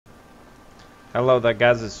Hello there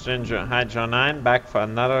guys, it's Ginger Hydro 9 back for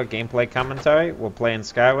another gameplay commentary. We're playing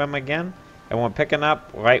Skyrim again, and we're picking up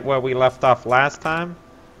right where we left off last time.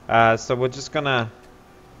 So we're just gonna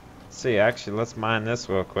see, actually let's mine this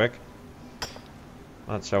real quick.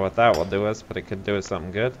 Not sure what that will do us, but it could do us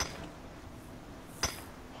something good.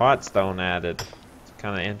 Heartstone added. It's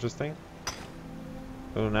kinda interesting.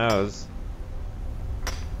 Who knows?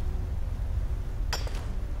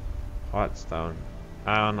 Heartstone.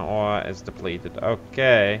 Iron ore is depleted.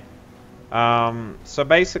 Okay. So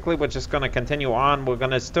basically we're just going to continue on. We're going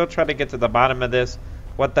to still try to get to the bottom of this.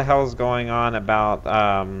 What the hell is going on about...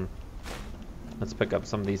 let's pick up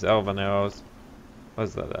some of these elven arrows.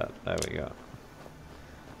 What's that at? There we go.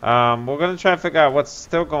 We're going to try to figure out what's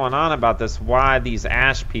still going on about this. Why these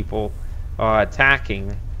ash people are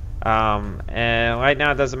attacking. And right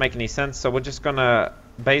now it doesn't make any sense. So we're just going to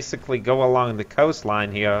basically go along the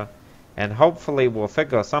coastline here. And hopefully we'll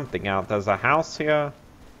figure something out. There's a house here,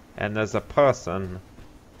 and there's a person.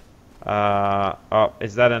 Oh,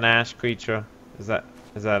 is that an ash creature? Is that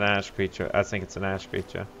an ash creature? I think it's an ash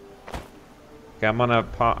creature. Okay, I'm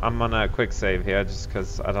gonna quick save here just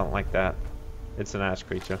because I don't like that. It's an ash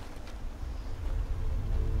creature.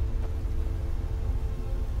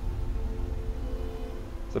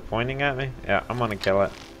 Is it pointing at me? Yeah, I'm gonna kill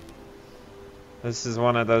it. This is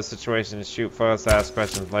one of those situations, shoot first, ask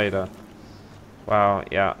questions later. Wow,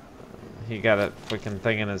 yeah. He got a freaking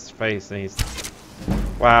thing in his face and he's...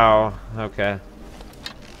 Wow, okay.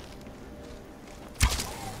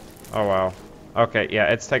 Oh wow. Okay,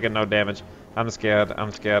 yeah, it's taking no damage. I'm scared,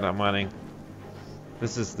 I'm running.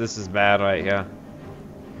 This is bad right here.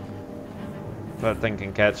 That thing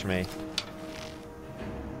can catch me.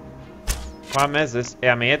 Problem is this,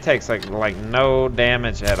 yeah, I mean it takes like no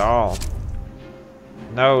damage at all.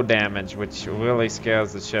 No damage, which really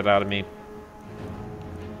scares the shit out of me.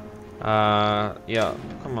 Yeah,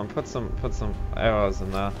 come on, put some arrows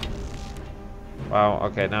in there. Wow,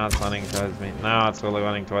 okay, now it's running towards me. Now it's really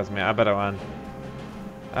running towards me. I better run.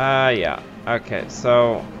 Yeah. Okay,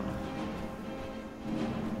 so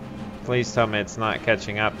please tell me it's not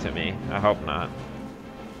catching up to me. I hope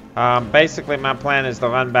not. Basically my plan is to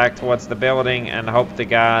run back towards the building and hope to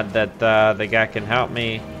God that the guy can help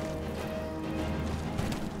me.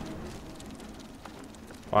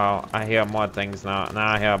 Wow, I hear more things now. Now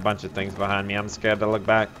I hear a bunch of things behind me. I'm scared to look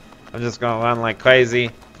back. I'm just gonna run like crazy.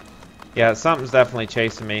 Yeah, something's definitely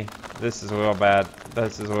chasing me. This is real bad.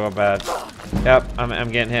 This is real bad. Yep, I'm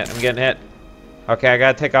getting hit. I'm getting hit. Okay, I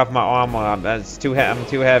gotta take off my armor. I'm too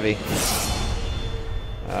heavy.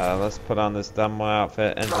 Let's put on this dumb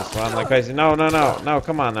outfit and just run like crazy. No, no, no, no!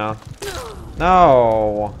 Come on now.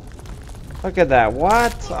 No. Look at that.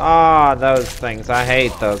 What? Ah, those things. I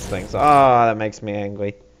hate those things. Oh, that makes me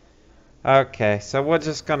angry. Okay, so we're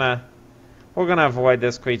gonna avoid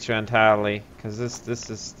this creature entirely because this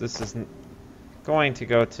is going to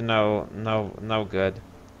go to no good.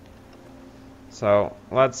 So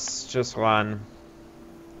let's just run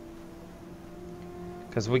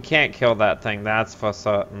because we can't kill that thing. That's for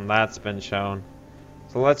certain. That's been shown.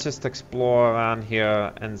 So let's just explore around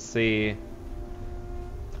here and see.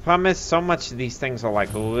 Problem is, so much of these things are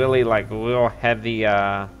like really, like real heavy,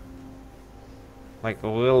 like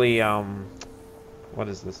really, what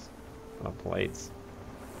is this? Oh, plates.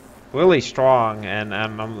 Really strong, and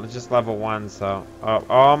I'm just level 1, so.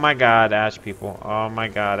 Oh my God, ash people. Oh my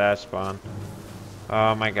God, ash spawn.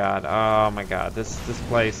 Oh my God. Oh my God. This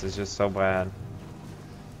place is just so bad.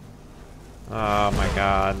 Oh my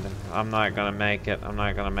God. I'm not gonna make it. I'm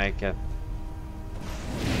not gonna make it.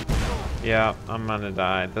 Yeah, I'm gonna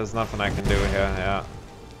die. There's nothing I can do here, yeah.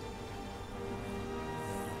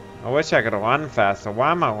 I wish I could run faster.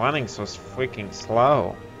 Why am I running so freaking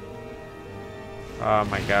slow? Oh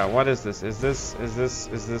my God, what is this? Is this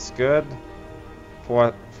good?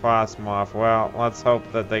 Frostmoth. Well, let's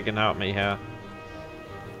hope that they can help me here.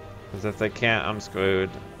 Because if they can't, I'm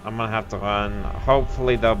screwed. I'm gonna have to run.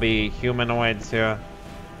 Hopefully there'll be humanoids here.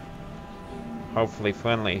 Hopefully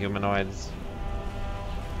friendly humanoids.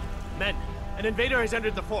 Men, an invader has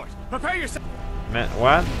entered the fort. Prepare yourself. Men,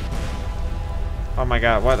 what? Oh my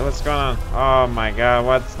God, what's going on? Oh my God,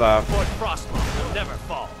 what's the... Fort Frostmoth will never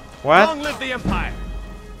fall. What? Long live the Empire.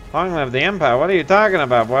 Long live the Empire? What are you talking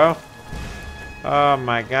about, bro? Oh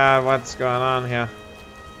my God, what's going on here?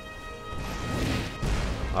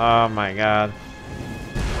 Oh my God.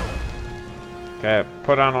 Okay,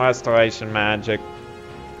 put on restoration magic.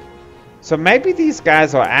 So maybe these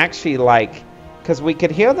guys are actually like... Because we could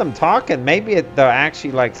hear them talking. Maybe they're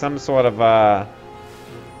actually like some sort of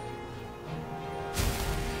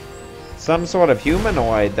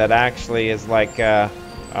humanoid that actually is like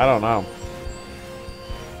I don't know.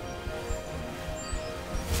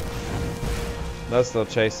 They're still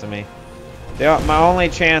chasing me. My only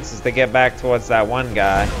chance is to get back towards that one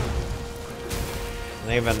guy.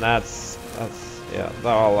 And even that's yeah,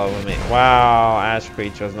 they're all over me. Wow, ash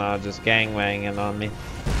creatures now just gangbanging on me.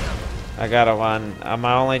 I gotta run.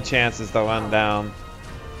 My only chance is to run down.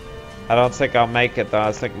 I don't think I'll make it though.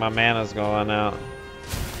 I think my mana's gonna run out.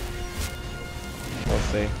 We'll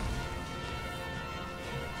see.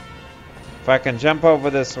 If I can jump over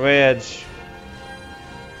this ridge.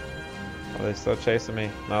 Are they still chasing me?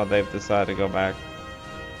 No, they've decided to go back.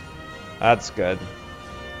 That's good.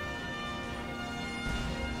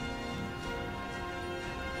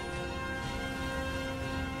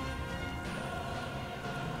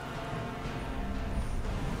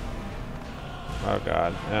 Oh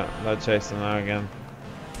god, yeah, they're chasing now again.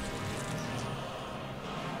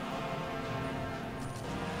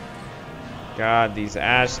 God, these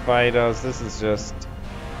ash spiders, this is just...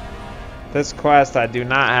 This quest, I do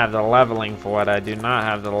not have the leveling for it. I do not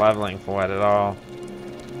have the leveling for it at all.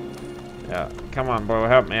 Yeah, come on, bro,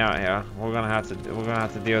 help me out here. We're gonna have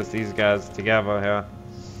to deal with these guys together here.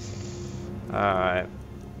 Alright.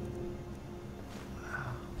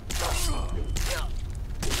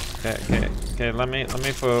 Okay, let me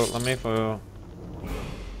through.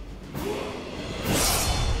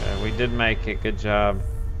 Okay, we did make it, good job.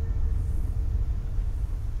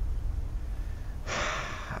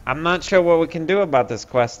 I'm not sure what we can do about this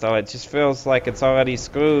quest though. It just feels like it's already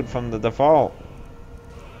screwed from the default.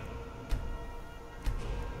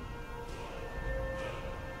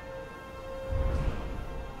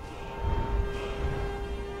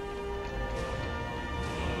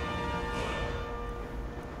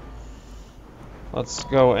 Let's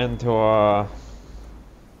go into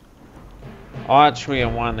archery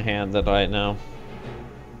and one-handed right now.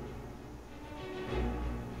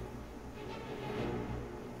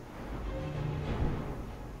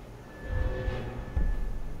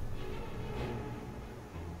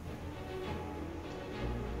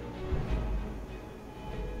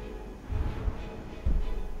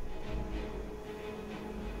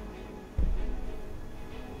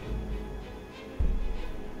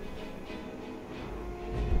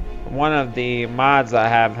 One of the mods I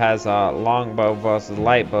have has a longbow versus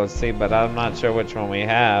lightbow, see, but I'm not sure which one we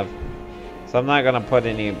have. So I'm not gonna put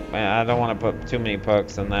any, I don't want to put too many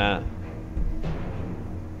perks in that.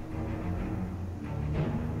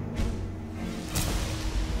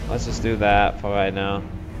 Let's just do that for right now.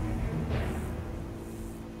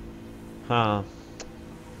 Huh.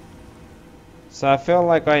 So I feel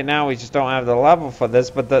like right now we just don't have the level for this,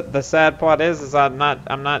 but the sad part is I'm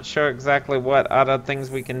not sure exactly what other things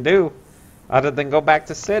we can do other than go back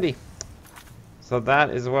to city. So that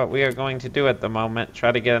is what we are going to do at the moment.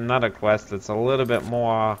 Try to get another quest that's a little bit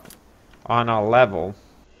more on our level.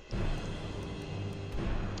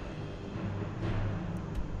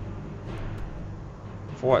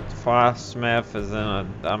 Fort Frostsmith is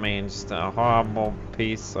in just a horrible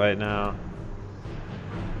piece right now.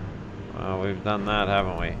 We've done that,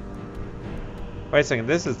 haven't we? Wait a second,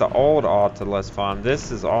 this is the old Altalus farm.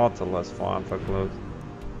 This is Altalus farm for clues.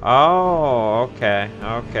 Oh, okay.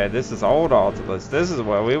 Okay, this is old Altalus. This is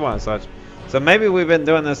where we want to search. So maybe we've been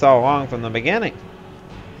doing this all wrong from the beginning.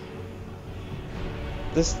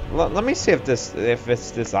 Let me see if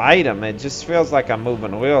it's this item. It just feels like I'm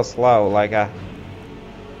moving real slow. Like I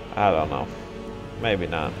don't know. Maybe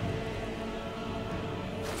not.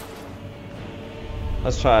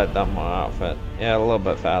 Let's try a dumber outfit. Yeah, a little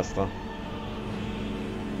bit faster.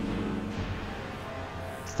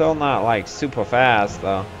 Still not like super fast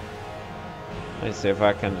though. Let me see if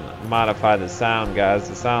I can modify the sound, guys.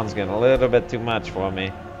 The sound's getting a little bit too much for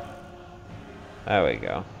me. There we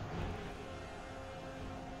go.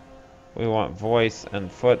 We want voice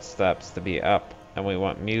and footsteps to be up, and we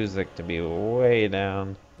want music to be way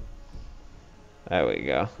down. There we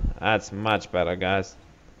go. That's much better, guys.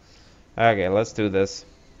 Okay, let's do this.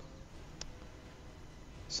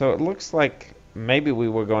 So it looks like maybe we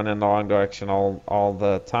were going in the wrong direction all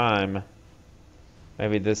the time.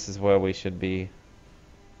 Maybe this is where we should be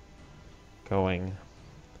going.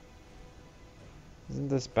 Isn't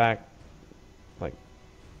this back? Like,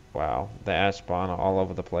 wow, the ash spawn are all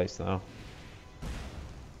over the place now.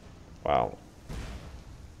 Wow.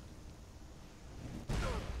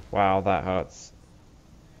 Wow, that hurts.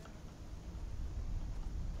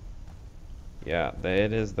 Yeah,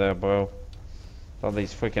 it is there, bro. All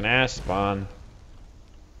these freaking ash spawn.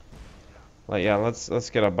 Like, yeah, let's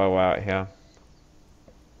get a bow out here.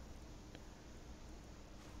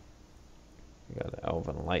 We got an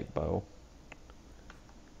elven light bow.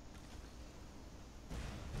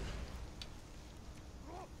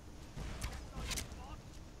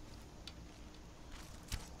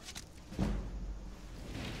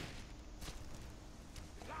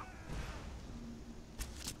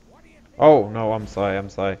 Oh no, I'm sorry, I'm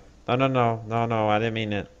sorry. No, no, no, no, no, I didn't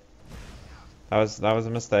mean it. That was a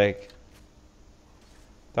mistake.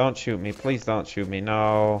 Don't shoot me, please don't shoot me.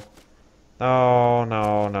 No. No,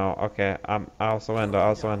 no, no. Okay, I'll surrender,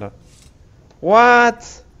 I'll surrender.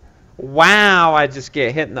 What? Wow, I just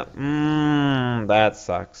get hit in the that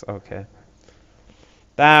sucks. Okay.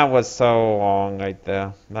 That was so long right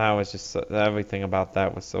there. That was just everything about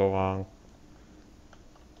that was so long.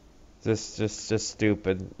 Just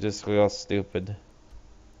stupid. Just real stupid.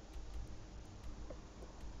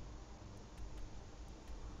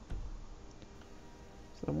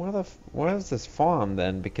 So what is this farm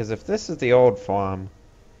then? Because if this is the old farm,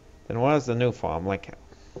 then what is the new farm? Like,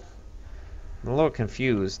 I'm a little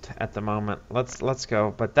confused at the moment. Let's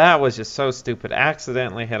go. But that was just so stupid.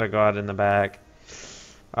 Accidentally hit a guard in the back.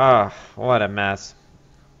 Ah, what a mess.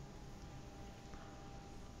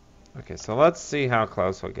 Okay, so let's see how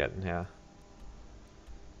close we're getting here.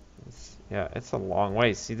 Yeah, it's a long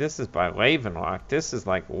way. See, this is by Ravenlock. This is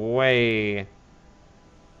like way...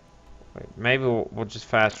 Wait, maybe we'll just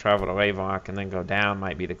fast travel to Ravenlock and then go down.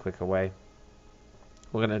 Might be the quicker way.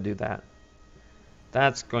 We're gonna do that.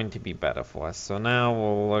 That's going to be better for us. So now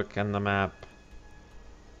we'll look in the map.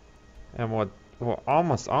 And we're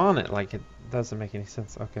almost on it. Like, it doesn't make any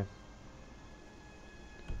sense. Okay.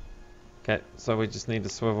 Okay, so we just need to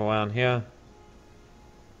swivel around here.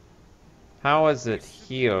 How is it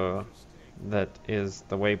here that is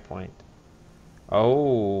the waypoint?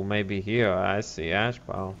 Oh, maybe here. I see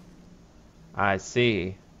Ashbow. I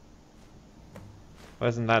see.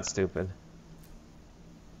 Wasn't that stupid?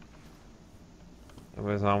 It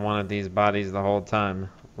was on one of these bodies the whole time.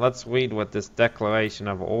 Let's read what this declaration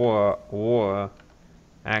of war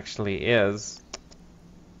actually is.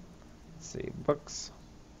 Let's see. Books.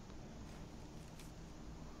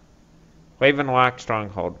 Ravenlock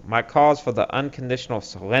Stronghold. My cause for the unconditional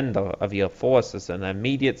surrender of your forces and the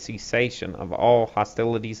immediate cessation of all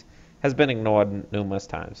hostilities has been ignored numerous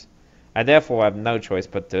times. I therefore have no choice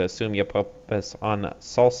but to assume your purpose on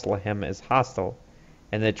Solstheim is hostile,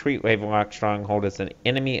 and to treat Ravenlock Stronghold as an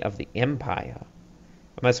enemy of the Empire.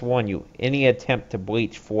 I must warn you, any attempt to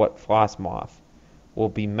breach Fort Frostmoth will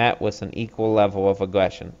be met with an equal level of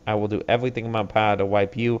aggression. I will do everything in my power to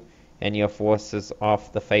wipe you and your forces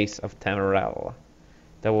off the face of Tenerel.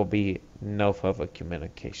 There will be no further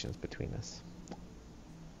communications between us.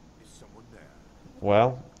 Is someone there?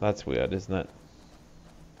 Well, that's weird, isn't it?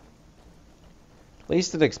 At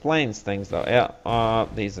least it explains things, though. Yeah,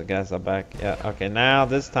 these guys are back. Yeah, okay, now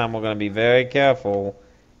this time we're going to be very careful.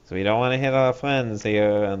 So we don't want to hit our friends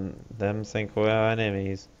here and them think we're our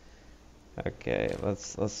enemies. Okay,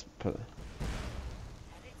 let's put...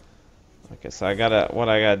 Okay, so what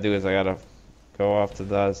I gotta do is I gotta go off to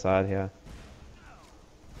the other side here.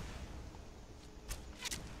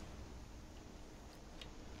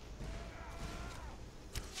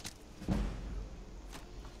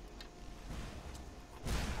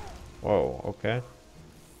 Whoa, okay.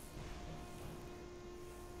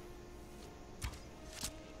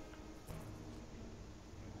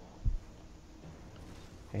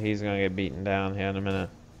 He's gonna get beaten down here in a minute.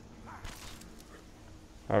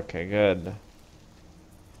 Okay, good.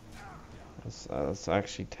 Let's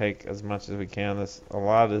actually take as much as we can. A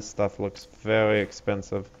lot of this stuff looks very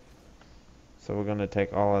expensive, so we're gonna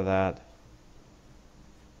take all of that.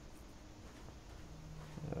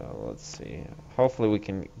 Let's see. Hopefully we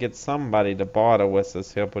can get somebody to barter with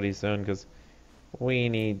us here pretty soon, because we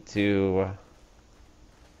need to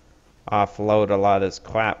offload a lot of this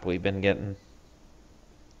crap we've been getting.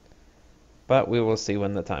 But we will see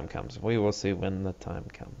when the time comes. We will see when the time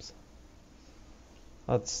comes.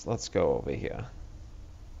 Let's go over here.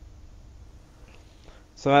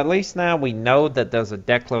 So at least now we know that there's a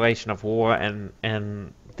declaration of war,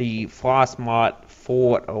 and the Frostmoth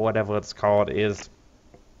Fort, or whatever it's called, is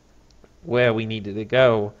where we needed to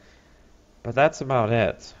go. But that's about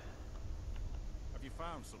it. Have you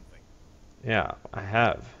found something? Yeah, I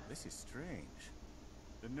have. This is strange.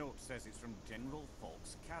 The note says it's from General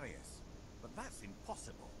Folks Carius, but that's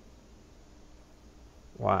impossible.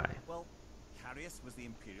 Why? Well, Carius was the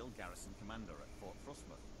Imperial garrison commander at Fort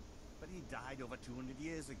Frostmoth, but he died over 200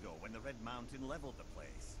 years ago when the Red Mountain leveled the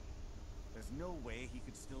place. There's no way he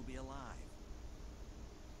could still be alive.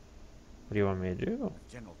 What do you want me to do?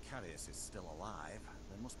 If General Carius is still alive,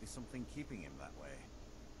 there must be something keeping him that way.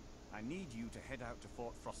 I need you to head out to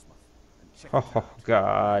Fort Frostmoth and check it out. Oh,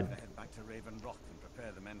 God. Head back to Raven Rock and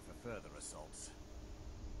prepare the men for further assaults.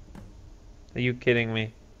 Are you kidding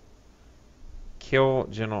me? Kill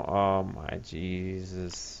General... Oh, my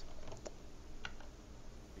Jesus.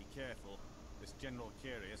 Be careful. This General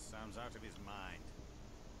Carius sounds out of his mind.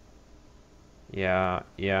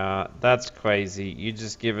 Yeah, that's crazy. You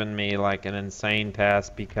just given me like an insane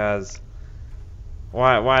task because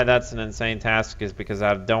why that's an insane task is because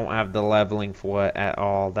I don't have the leveling for it at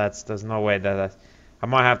all. There's no way that I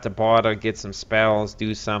might have to barter, get some spells,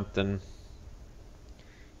 do something,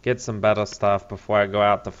 get some better stuff before I go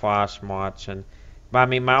out to Flash March. But I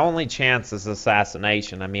mean, my only chance is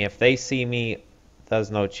assassination. I mean, if they see me, there's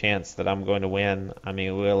no chance that I'm going to win. I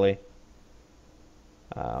mean, really.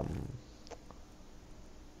 Um,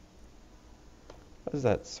 what is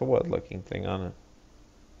that sword-looking thing on it?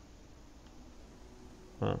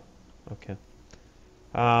 Huh. Okay.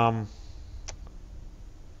 Um,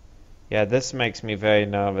 yeah, this makes me very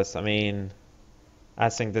nervous. I mean, I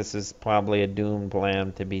think this is probably a doomed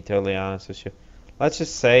plan, to be totally honest with you. Let's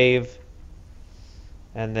just save,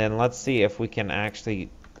 and then let's see if we can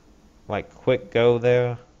actually, like, quick go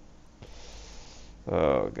there.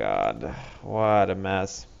 Oh, God. What a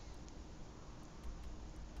mess.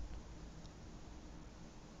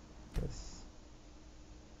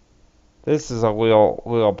 This is a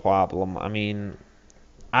real problem. I mean,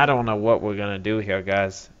 I don't know what we're gonna do here,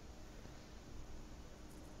 guys.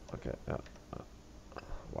 Okay.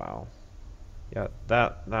 Wow. Yeah,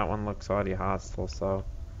 that one looks already hostile. So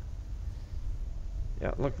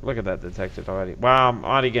yeah, look at that detected already. Wow, I'm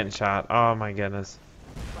already getting shot. Oh my goodness.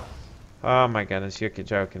 Oh my goodness, you're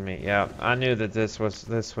joking me. Yeah, I knew that this was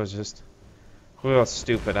just a real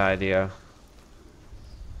stupid idea.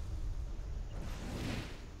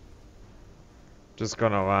 Just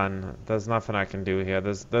gonna run. There's nothing I can do here.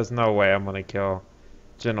 There's no way I'm gonna kill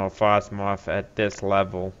General Frostmoth at this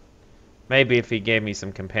level. Maybe if he gave me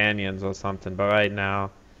some companions or something, but right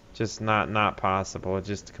now, just not possible.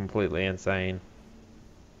 Just completely insane.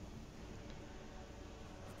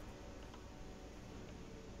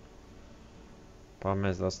 Problem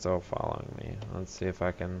is they're still following me. Let's see if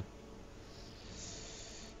I can.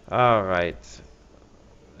 Alright.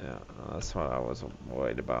 Yeah, that's what I was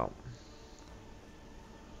worried about.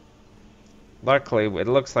 Luckily, it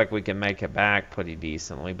looks like we can make it back pretty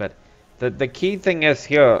decently, but the key thing is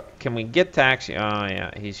here, can we get to actually... Oh,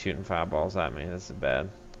 yeah, he's shooting fireballs at me. This is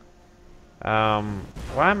bad.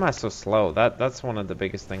 Why am I so slow? That's one of the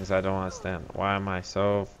biggest things I don't understand. Why am I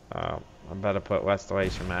so... I better put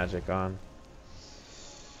Restoration Magic on.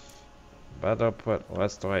 Better put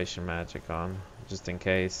Restoration Magic on, just in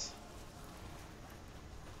case.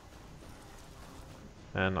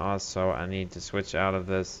 And also, I need to switch out of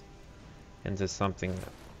this into something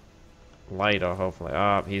lighter, hopefully.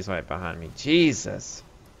 Oh, he's right behind me. Jesus!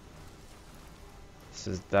 This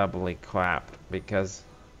is doubly crap, because...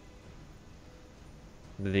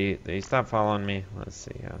 Did he stop following me? Let's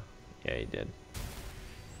see. Yeah, he did.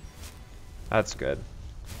 That's good.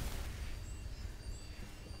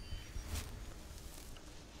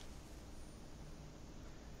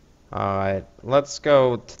 Alright, let's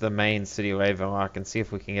go to the main city, Ravenlock, and see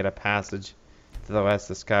if we can get a passage to the rest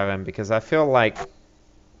of Skyrim, because I feel like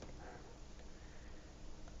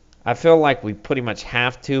we pretty much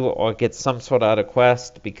have to, or get some sort of other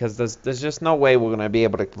quest, because there's just no way we're gonna be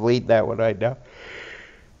able to complete that one right now.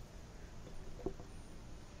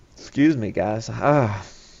 Excuse me, guys.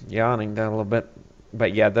 Yawning down a little bit.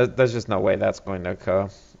 But yeah, there's just no way that's going to occur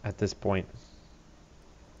at this point.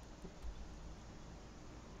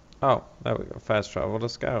 Oh, there we go. Fast travel to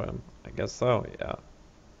Skyrim. I guess so, yeah.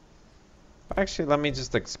 Actually, let me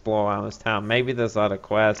just explore around this town. Maybe there's other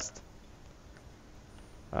quests.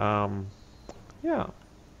 Yeah.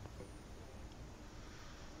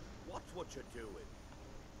 Watch what you're doing.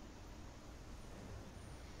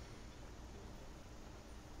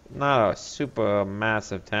 Not a super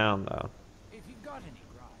massive town, though. If you got any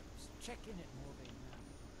gripes, check in at Morvin.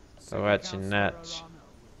 So at your net.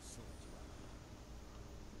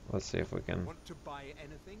 Let's see if we can. Want to buy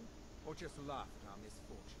anything, or just laugh at our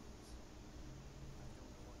misfortunes?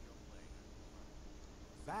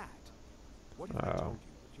 That? What if I told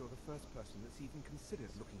you that you're the first person that's even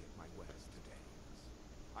considered looking at my wares today?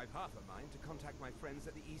 I've half a mind to contact my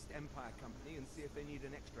friends at the East Empire Company and see if they need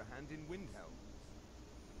an extra hand in Windhelm.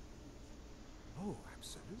 Oh,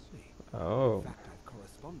 absolutely. Oh. In fact, I've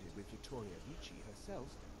corresponded with Vittoria Ricci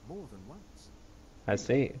herself more than once. I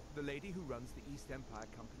see. The lady who runs the East Empire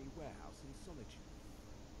Company warehouse in Solitude.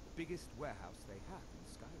 The biggest warehouse they have in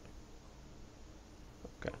Skyrim.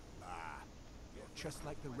 Okay. Ah, you're just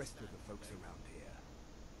like the rest of the folks around here.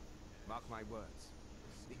 Mark my words.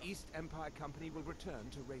 The East Empire Company will return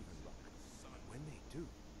to Ravenlock. And when they do,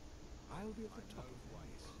 I'll be at the top of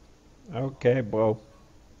the list. Okay, bro.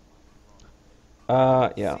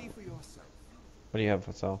 Yeah. See for yourself. What do you have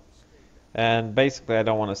for sale? And basically, I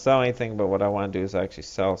don't want to sell anything, but what I want to do is actually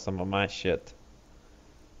sell some of my shit.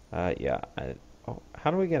 Yeah. Oh,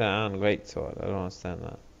 how do we get an iron great sword? I don't understand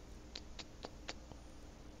that.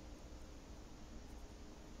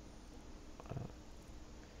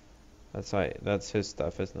 That's right. That's his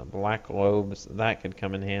stuff, isn't it? Black robes. That could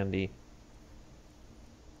come in handy.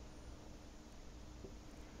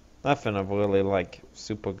 Nothing of really like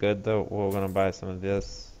super good though. We're gonna buy some of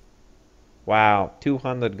this. Wow,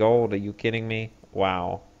 200 gold. Are you kidding me?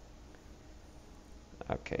 Wow.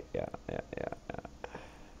 Okay, yeah.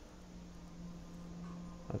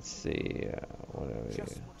 Let's see. Just what you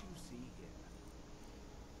see here.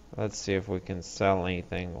 Let's see if we can sell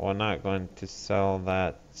anything. We're not going to sell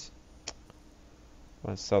that.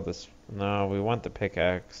 Let's sell this. No, we want the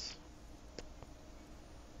pickaxe.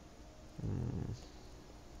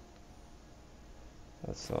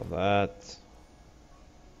 Let's sell that.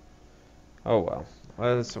 Oh well.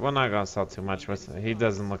 We're not gonna sell too much. He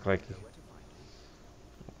doesn't look like he.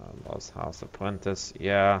 Lost House Apprentice.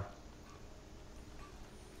 Yeah.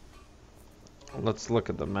 Let's look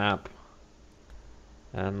at the map.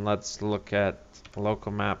 And let's look at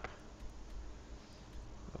local map.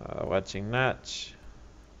 Watching match.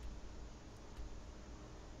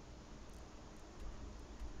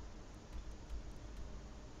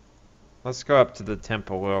 Let's go up to the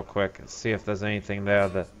temple real quick and see if there's anything there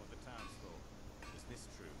that. Is this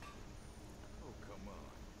true? Oh, come on.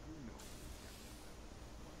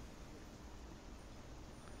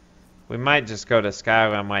 We might just go to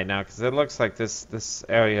Skyrim right now because it looks like this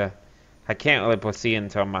area. I can't really proceed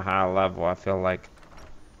until I'm a higher level, I feel like.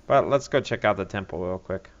 But let's go check out the temple real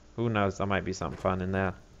quick. Who knows, there might be something fun in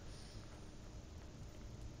there.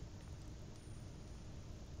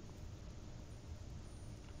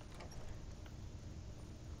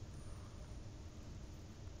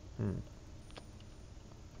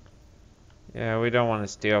 Yeah, we don't want to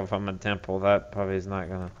steal from a temple. That probably is not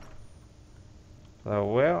gonna. So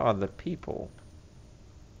where are the people?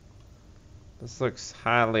 This looks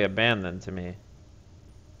highly abandoned to me.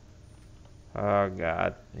 Oh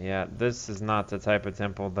god. Yeah, this is not the type of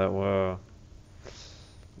temple that we're...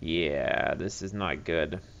 Yeah, this is not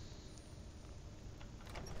good.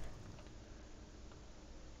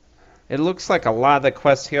 It looks like a lot of the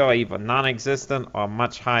quests here are either non-existent or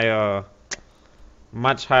much higher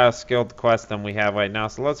skilled quests than we have right now.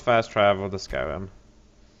 So let's fast travel to Skyrim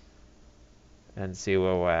and see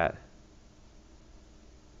where we're at.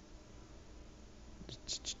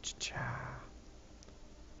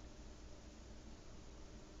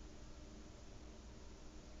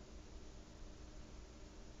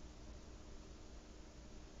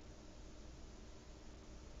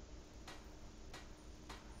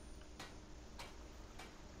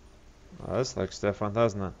 Oh, this looks different,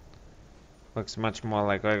 doesn't it? Looks much more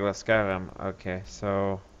like regular Skyrim. Okay,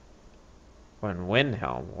 so we're in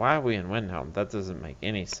Windhelm. Why are we in Windhelm? That doesn't make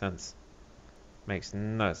any sense. Makes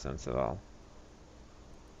no sense at all.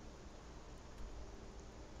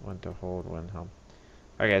 Winterhold, Windhelm.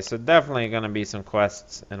 Okay, so definitely gonna be some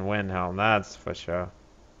quests in Windhelm. That's for sure.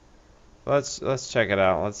 Let's check it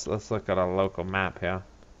out. Let's look at our local map here,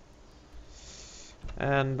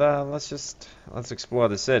 and let's explore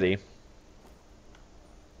the city.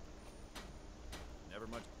 Never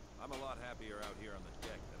much. I'm a lot happier out here on the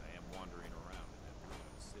deck than I am wandering around in that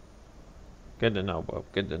ruined city. Good to know, Bob.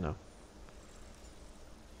 Good to know.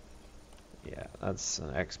 Yeah, that's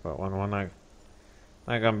an expert one. We're not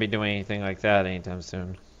gonna be doing anything like that anytime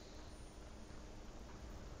soon.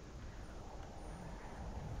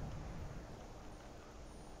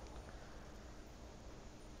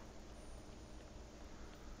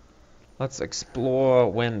 Let's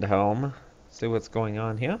explore Windhelm. See what's going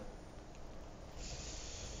on here.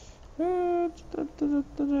 Open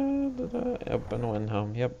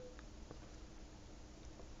Windhelm. Yep.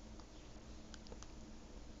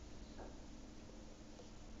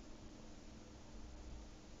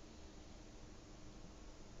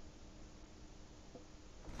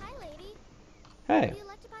 Hi, lady. Hey. Would you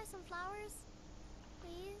like to buy some flowers,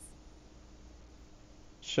 please?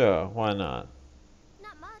 Sure, why not?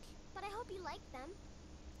 Not much, but I hope you like them.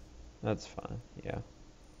 That's fine, yeah.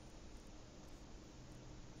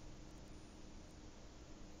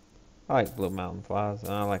 I like blue mountain flowers,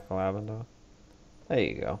 and I like lavender. There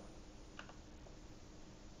you go.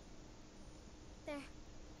 They're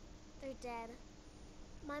dead.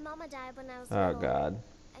 My mama died when I was Oh, little. God.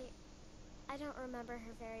 I don't remember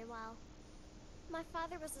her very well. My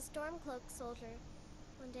father was a Stormcloak soldier.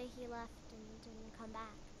 One day he left and didn't come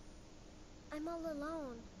back. I'm all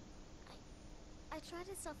alone. I try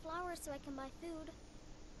to sell flowers so I can buy food.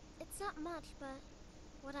 It's not much, but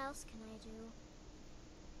what else can I do?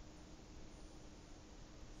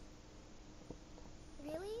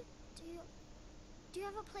 Really? Do you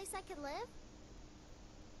have a place I could live?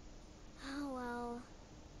 Oh well.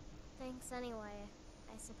 Thanks anyway,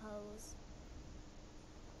 I suppose.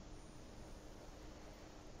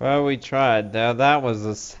 Well, we tried. Now that was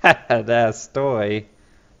a sad ass story.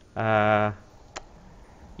 Uh,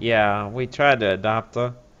 yeah, we tried to adopt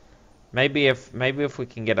her. Maybe if we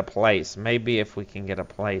can get a place. Maybe if we can get a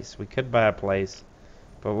place. We could buy a place.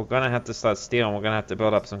 But we're gonna have to start stealing. We're gonna have to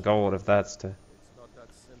build up some gold if that's to. It's not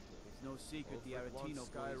that simple. It's no secret the Ulfric wants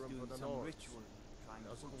Aretino boy is Skyrim for doing the some Nords. ritual trying to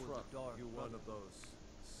Doesn't hold truck the dark. you one of those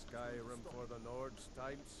Skyrim for the Nords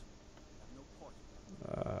types? Have no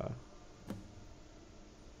part.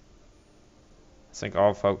 I think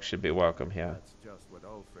all folks should be welcome here. That's just what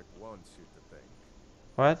Ulfric wants you to think.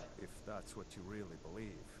 What? If that's what you really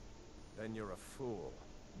believe, then you're a fool.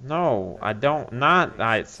 No, I don't. Not.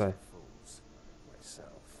 I say. Fools.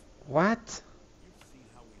 Myself. What? You've seen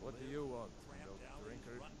how we What do live. you want, Cramped milk alleys,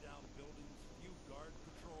 drinker? run-down buildings, few guard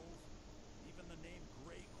patrols. Even the name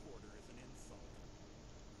Grey Quarter is an insult.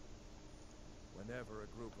 Whenever a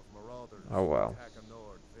group of marauders Oh, well. attack a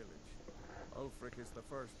Nord village, Ulfric is the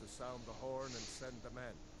first to sound the horn and send the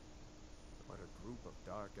men. But a group of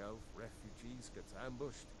Dark Elf refugees gets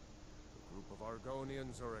ambushed, a group of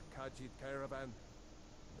Argonians or a Khajiit caravan,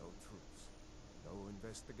 no troops, no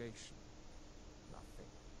investigation, nothing.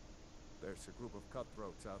 There's a group of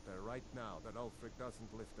cutthroats out there right now that Ulfric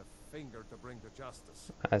doesn't lift a finger to bring to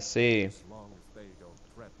justice, I see. as long as they don't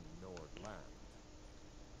threaten Nord land.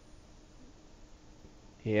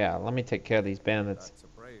 Yeah, let me take care of these bandits. That's a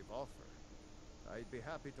brave offer. I'd be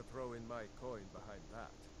happy to throw in my coin behind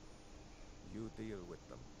that. You deal with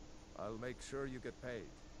them. I'll make sure you get paid.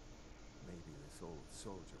 Maybe this old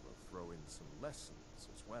soldier will throw in some lessons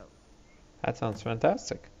as well. That sounds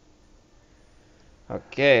fantastic.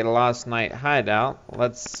 Okay, last night hideout.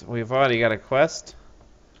 We've already got a quest.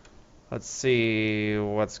 Let's see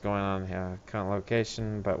what's going on here. Current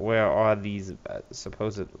location, but where are these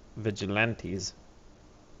supposed vigilantes?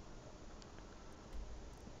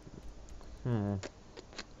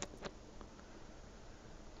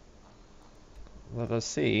 Let us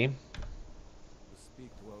see. We'll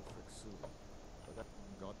speak to Ulfric soon. But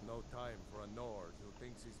I've got no time for a Nord who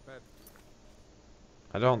thinks he's better.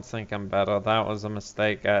 I don't think I'm better. That was a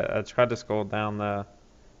mistake. I tried to scroll down there.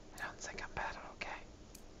 I don't think I'm better, okay.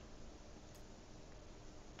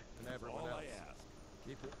 And everyone All else. I ask.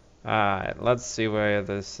 Keep it. Alright, let's see where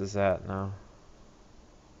this is at now.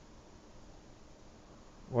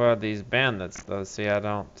 Where are these bandits though? See, I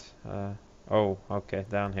don't. Oh, okay,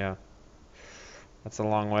 down here. That's a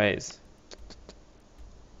long ways.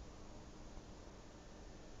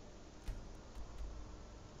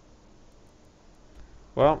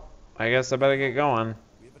 Well, I guess I better get going.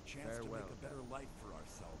 We have a chance to make a better life for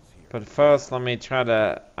ourselves here. But first, let me try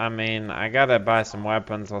to. I gotta buy some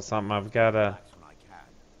weapons or something. I've gotta. Relax when I can,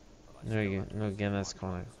 but I still have to New be Guinness smart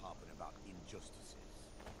Corner. when it's hopping about injustices.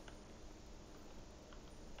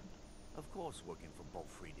 Of course, working for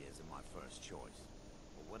Bolfrida isn't my first choice.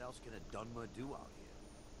 But what else can a Dunmer do out here?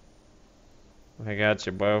 I got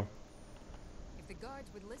you, bro. If the guards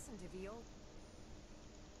would listen to Veal,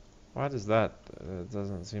 Why does that? It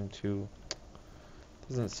doesn't seem to.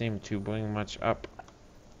 Doesn't seem to bring much up.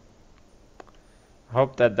 I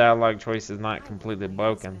hope that dialogue choice is not completely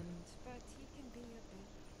broken. but he can be a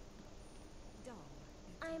bit dull.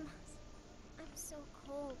 I'm so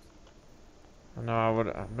cold. I know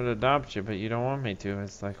I would adopt you, but you don't want me to.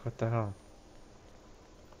 It's like, what the hell?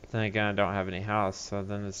 But then again, I don't have any house, so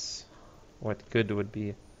then it's what good would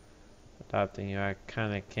be adopting you. I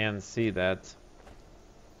kind of can see that.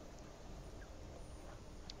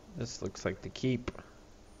 This looks like the keep.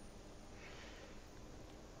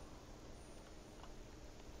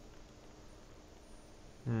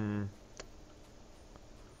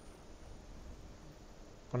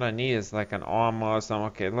 What I need is like an armor or something.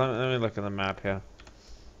 Okay, let me look at the map here.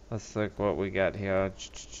 Let's look what we got here.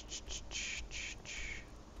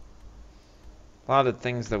 A lot of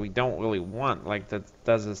things that we don't really want, like that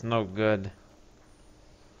does us no good.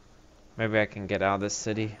 Maybe I can get out of this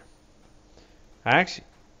city. I actually,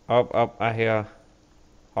 I hear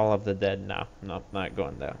Hall of the Dead now. Nope, not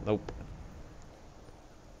going there. Nope.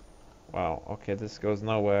 Wow, okay, this goes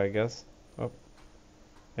nowhere, I guess. Oh,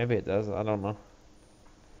 maybe it does, I don't know.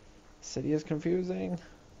 City is confusing.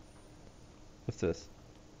 What's this?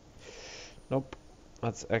 Nope.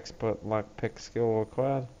 That's expert lockpick skill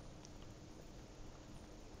required.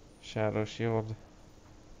 Shadow shield.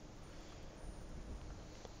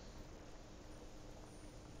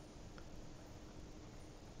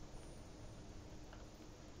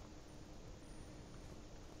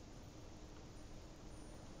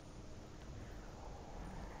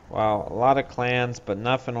 Well, a lot of clans, but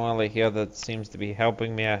nothing really here that seems to be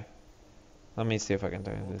helping me. Let me see if I can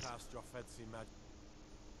do this.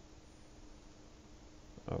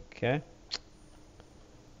 Okay.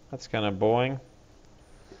 That's kind of boring.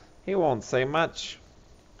 He won't say much.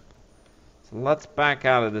 So let's back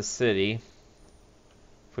out of the city.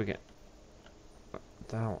 If we can... What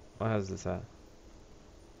the hell? What is this at?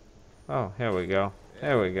 Oh, here we go.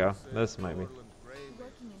 Here we go. This might be...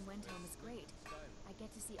 Working in Windhelm is great. I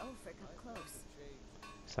get to see Ulfric up close.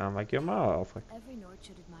 Sound like your mom, Ulfric. Every Nord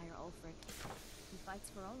should admire Ulfric. He fights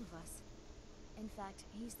for all of us. In fact,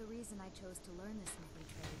 he's the reason I chose to learn the smithing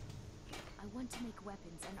trade. I want to make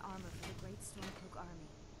weapons and armor for the great Stormcloak army.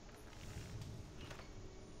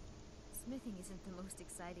 Smithing isn't the most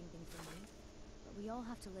exciting thing for me, but we all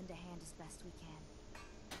have to lend a hand as best we can.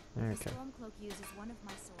 Okay. The Stormcloak uses one of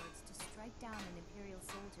my swords to strike down an Imperial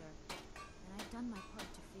soldier, and I've done my part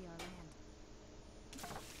to free our land.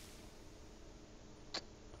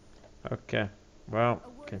 Okay. Well, A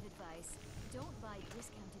word okay. of advice, don't buy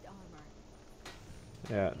discounted armor.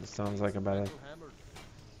 Yeah, this sounds like a bad idea.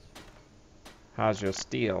 How's your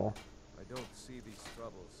steel? I don't see these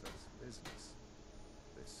troubles as business.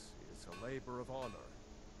 This is a labor of honor.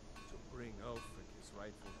 To bring Ulfric his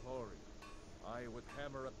rightful glory, I would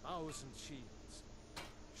hammer 1,000 shields.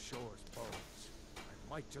 Shore's bones. I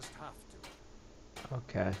might just have to.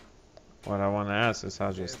 Okay. What I want to ask is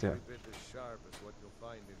how's your steel? Every bit as sharp as what you'll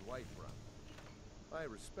find in Whiterun. I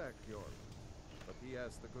respect Yorlan, but he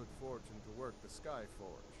has the good fortune to work the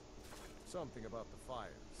Skyforge. Something about the fires.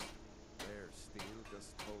 Their steel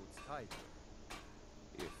just holds tighter.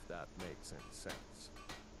 If that makes any sense.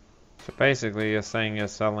 So basically you're saying you're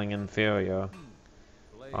selling inferior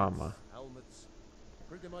Blades, armor. helmets,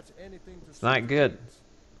 pretty much anything to It's not good.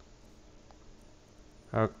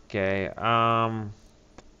 Okay, let's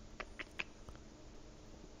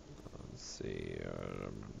see,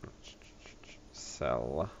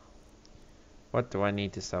 sell. What do I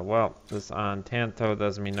need to sell? Well, this Tanto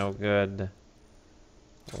does me no good.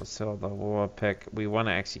 We'll sell the war pick. We want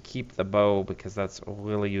to actually keep the bow because that's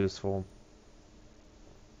really useful.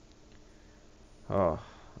 Oh,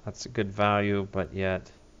 that's a good value, but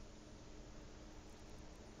yet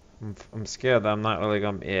I'm scared that I'm not really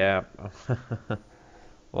gonna. Yeah, a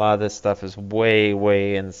lot of this stuff is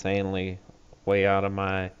way insanely way out of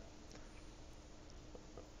my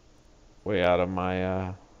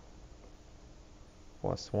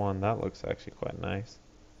what's one that looks actually quite nice.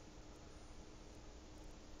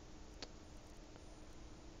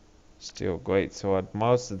 Steel great sword.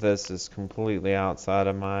 Most of this is completely outside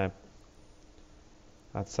of my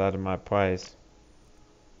price.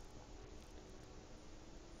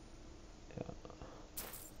 Yeah.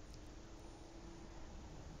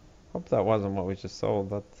 Hope that wasn't what we just sold.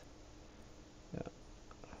 But yeah.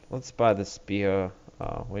 Let's buy the spear.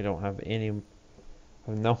 We don't have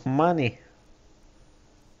no money.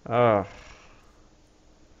 How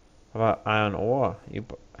about iron ore?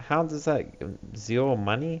 How does that 0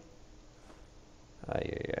 money?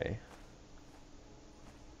 Ay.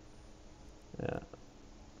 Yeah.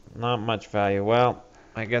 Not much value. Well,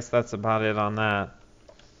 I guess that's about it on that.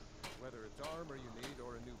 Whether it's armor you need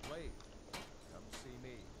or a new blade, come see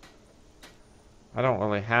me. I don't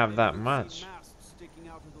really have that much. Masts sticking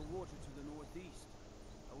out of the water to the northeast.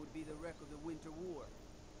 That would be the wreck of the Winter War.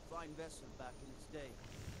 Fine vessel back in its day.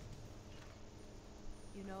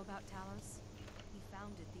 You know about Talos? He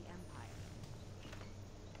founded the Empire.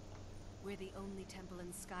 We're the only temple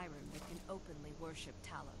in Skyrim that can openly worship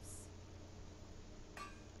Talos.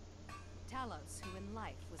 Talos, who in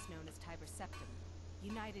life was known as Tiber Septim,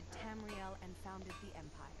 united Tamriel and founded the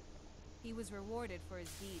Empire. He was rewarded for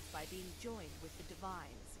his deeds by being joined with the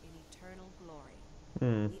Divines in eternal glory.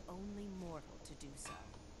 The only mortal to do so.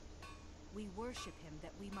 We worship him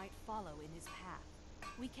that we might follow in his path.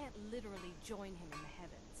 We can't literally join him in the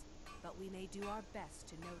heavens, but we may do our best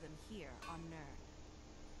to know them here on Nirn.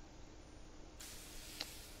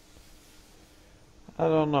 I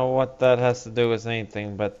don't know what that has to do with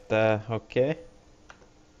anything, but okay.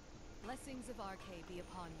 Blessings of Arcade be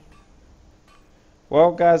upon you.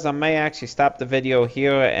 Well, guys, I may actually stop the video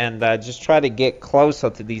here and just try to get closer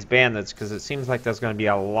to these bandits because it seems like there's going to be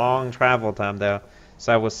a long travel time there.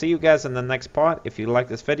 So I will see you guys in the next part. If you like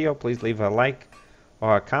this video, please leave a like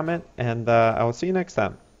or a comment, and I will see you next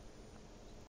time.